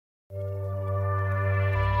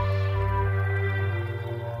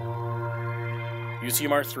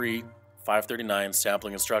UCMR3 539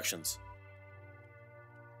 Sampling Instructions.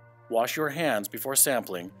 Wash your hands before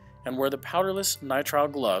sampling and wear the powderless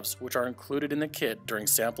nitrile gloves which are included in the kit during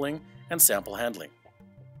sampling and sample handling.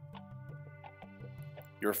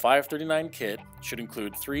 Your 539 kit should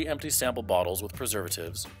include 3 empty sample bottles with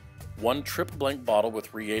preservatives, 1 trip blank bottle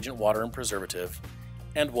with reagent water and preservative,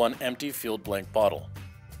 and 1 empty field blank bottle.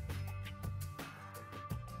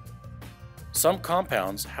 Some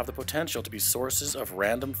compounds have the potential to be sources of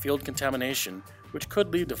random field contamination which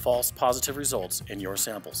could lead to false positive results in your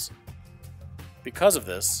samples. Because of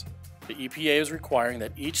this, the EPA is requiring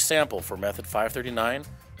that each sample for method 539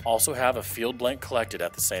 also have a field blank collected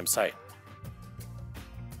at the same site.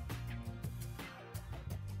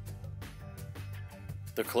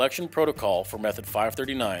 The collection protocol for method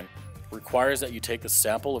 539 requires that you take the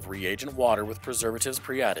sample of reagent water with preservatives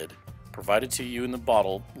pre-added, provided to you in the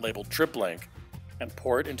bottle labeled trip blank, and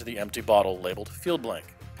pour it into the empty bottle labeled field blank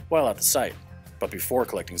while at the site, but before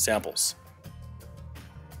collecting samples.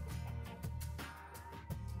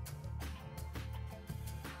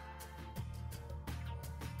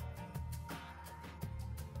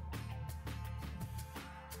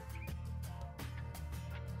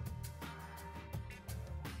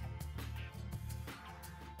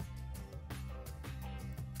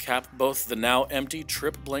 Cap both the now empty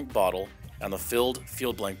trip blank bottle and the filled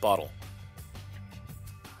field blank bottle.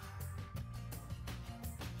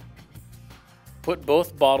 Put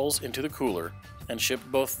both bottles into the cooler and ship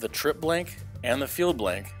both the trip blank and the field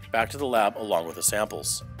blank back to the lab along with the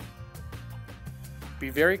samples. Be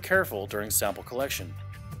very careful during sample collection.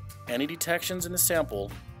 Any detections in the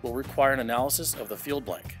sample will require an analysis of the field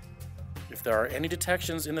blank. If there are any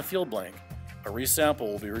detections in the field blank, a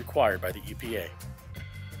resample will be required by the EPA.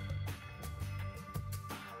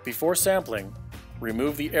 Before sampling,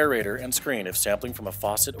 remove the aerator and screen if sampling from a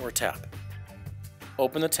faucet or tap.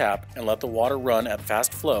 Open the tap and let the water run at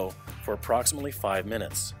fast flow for approximately 5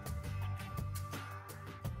 minutes.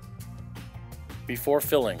 Before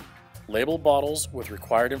filling, label bottles with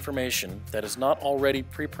required information that is not already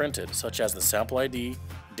pre-printed, such as the sample ID,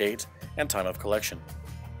 date, and time of collection.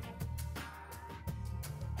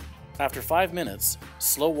 After 5 minutes,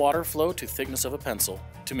 slow water flow to thickness of a pencil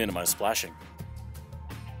to minimize splashing.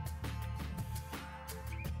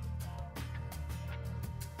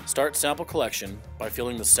 Start sample collection by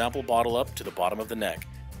filling the sample bottle up to the bottom of the neck,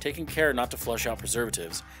 taking care not to flush out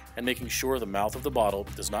preservatives and making sure the mouth of the bottle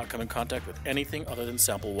does not come in contact with anything other than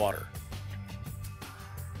sample water.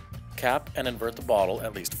 Cap and invert the bottle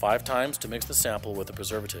at least 5 times to mix the sample with the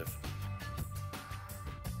preservative.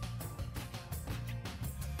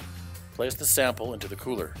 Place the sample into the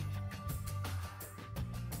cooler.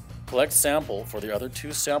 Collect sample for the other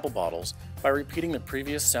 2 sample bottles by repeating the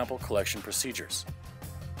previous sample collection procedures.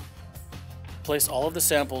 Place all of the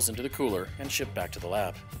samples into the cooler and ship back to the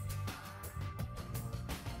lab.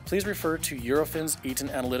 Please refer to Eurofins Eaton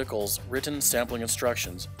Analytical's written sampling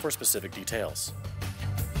instructions for specific details.